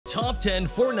Top 10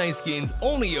 Fortnite skins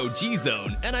only OG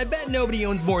zone, and I bet nobody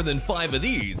owns more than 5 of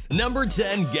these. Number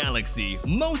 10, Galaxy,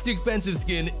 most expensive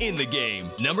skin in the game.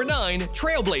 Number 9,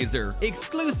 Trailblazer,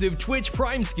 exclusive Twitch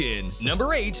Prime skin.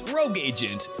 Number 8, Rogue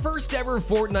Agent, first ever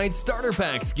Fortnite starter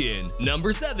pack skin.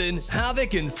 Number 7,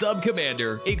 Havoc and Sub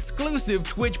Commander, exclusive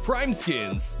Twitch Prime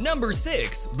skins. Number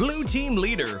 6, Blue Team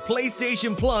Leader,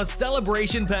 PlayStation Plus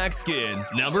Celebration Pack skin.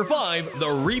 Number 5, The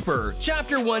Reaper,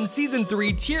 Chapter 1 Season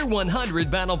 3 Tier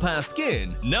 100 Battle Pass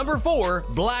skin. Number 4,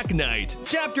 Black Knight,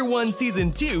 Chapter 1 Season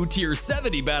 2 Tier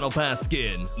 70 Battle Pass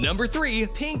skin. Number 3,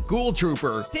 Pink Ghoul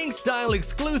Trooper, pink style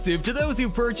exclusive to those who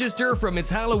purchased her from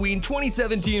its Halloween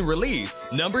 2017 release.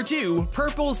 Number 2,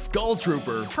 Purple Skull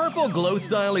Trooper, purple glow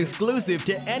style exclusive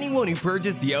to anyone who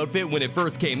purchased the outfit when it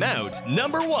first came out.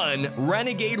 Number 1,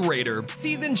 Renegade Raider,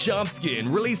 Season Shop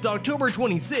skin, released October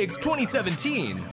 26, 2017.